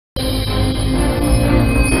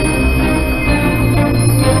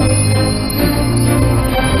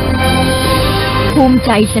ภูมิใ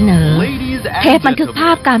จเสนอเทปบันทึกภ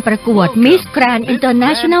าพการประกวด Miss Grand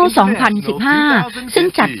International 2015 ซึ่ง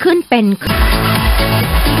จัดขึ้นเป็น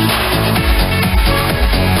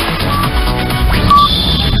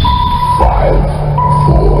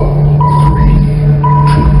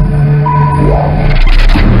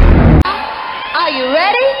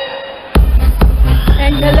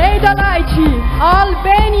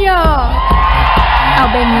อัล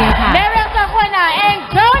เบเนียค่ะ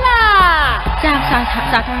จากสา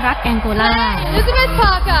ธารณรัฐแองโกลาลิซาเบธพ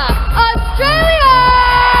าร์เกอร์ออสเตรเลีย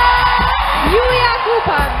ยูเลียคูป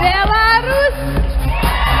าเบลารุส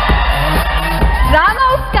ราโน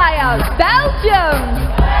สกายาเบลเยียม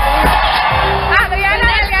อาดริอานา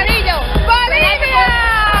เดลการิโยโบลิเวีย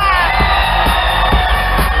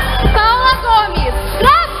ซาลาโกมิสบร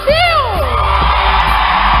าซิล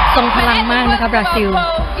ทรงพลังมากนะคะบราซิล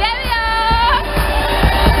แค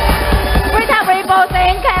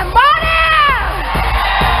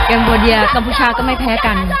นเบเดียกัมพูชาก็ไม่แพ้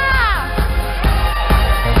กัน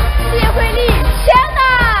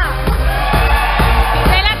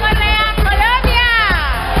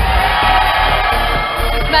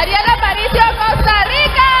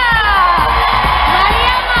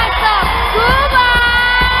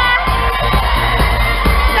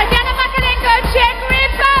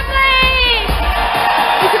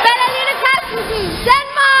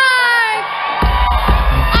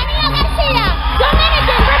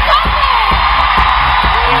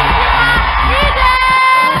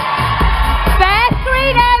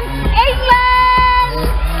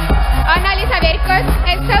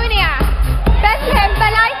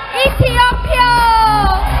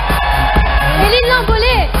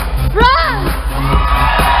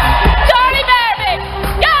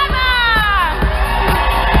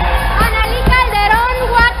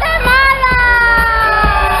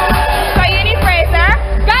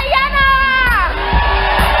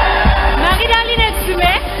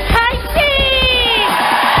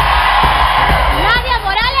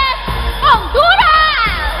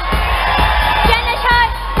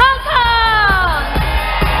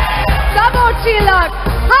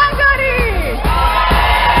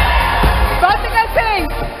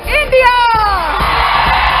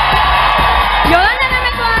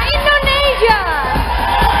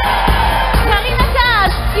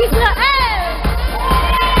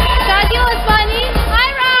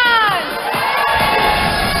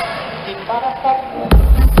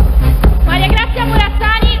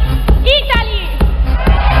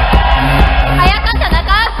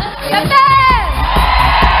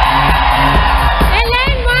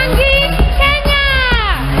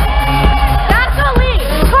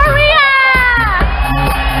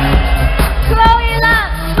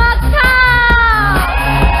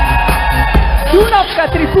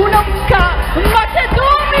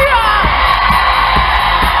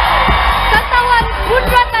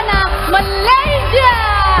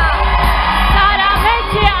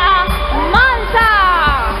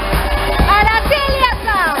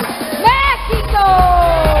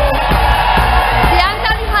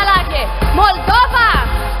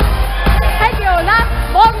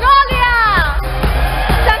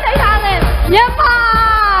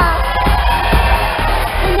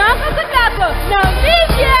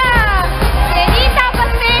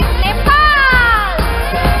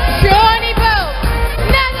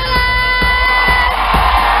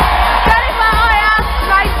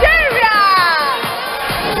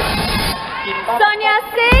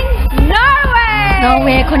นอร์เว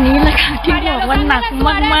ย์คนนี้แหละค่ะที่บอกว่าหนักม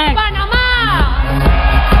ากๆ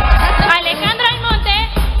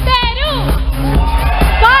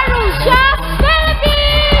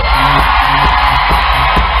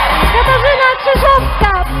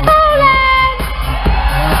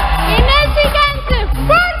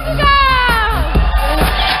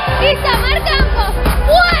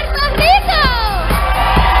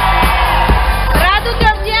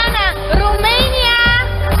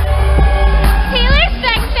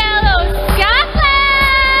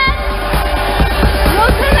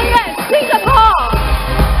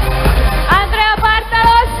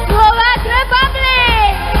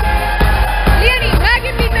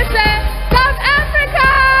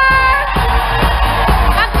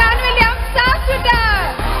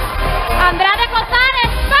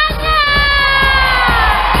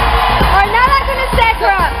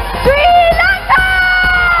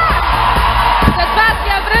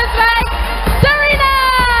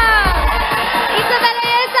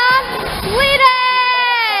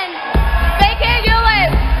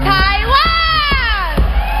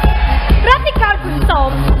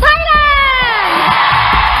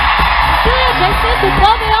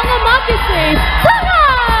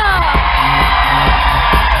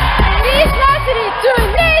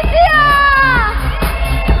Indonesia.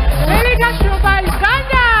 Delegación by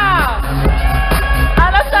Uganda.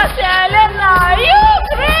 Anastasia Elena,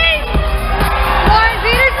 Ukraine. Lauren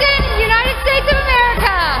Peterson, United States of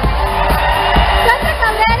America. Santa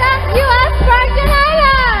Calera, U.S. Virgin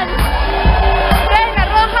Islands. Reina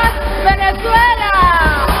Rojas, Venezuela.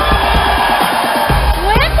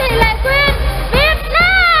 Wendy Lequin,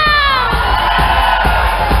 Vietnam.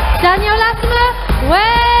 Daniel Lasma, Wales.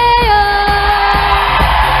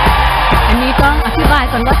 อันนี้ต้องอธิบาย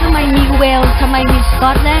ก่อนว่าทำไมมีเวลส์ทำไมมีสก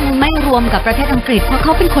อตแลนด์ไม่รวมกับประเทศอังกฤษเพราะเข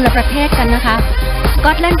าเป็นคนละประเทศกันนะคะสก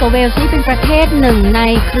อตแลนด์กับเวลส์นี่เป็นประเทศหนึ่งใน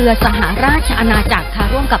เครือสหราชอาณาจักรค่ะ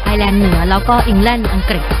ร่วมกับไอร์แลนด์เหนือแล้วก็อังกฤษอัง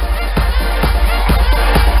กฤษ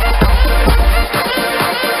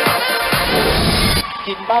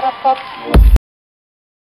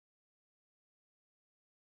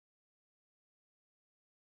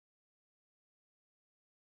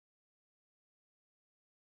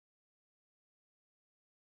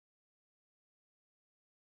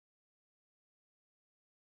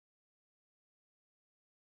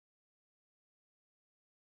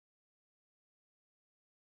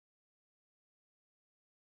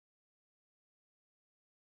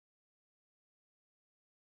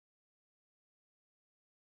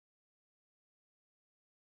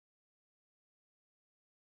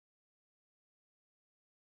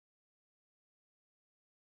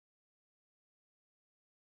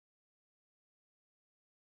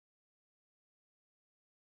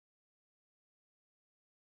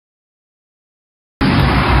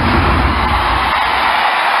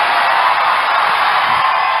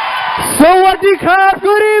Sawadee krap.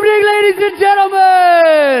 Good evening, ladies and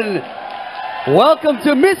gentlemen. Welcome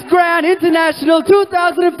to Miss Grand International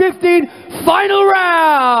 2015 Final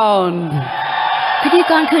Round. พิธี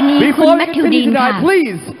กรคืนนี้คุณ Before แม we ทธิวดี continue นค่ะ tonight,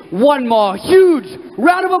 please, one more huge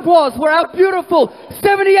round of applause for our beautiful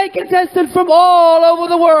 78 contestants from all over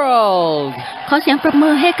the world. ขอเสียงปรบมื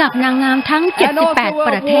อให้กับนางงามทั้ง And also 78 a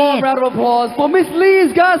ประเทศ warm round of applause for Miss Liz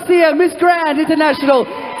Garcia, Miss Grand International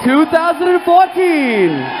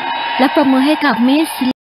 2014. และปรบมือให้กับมิส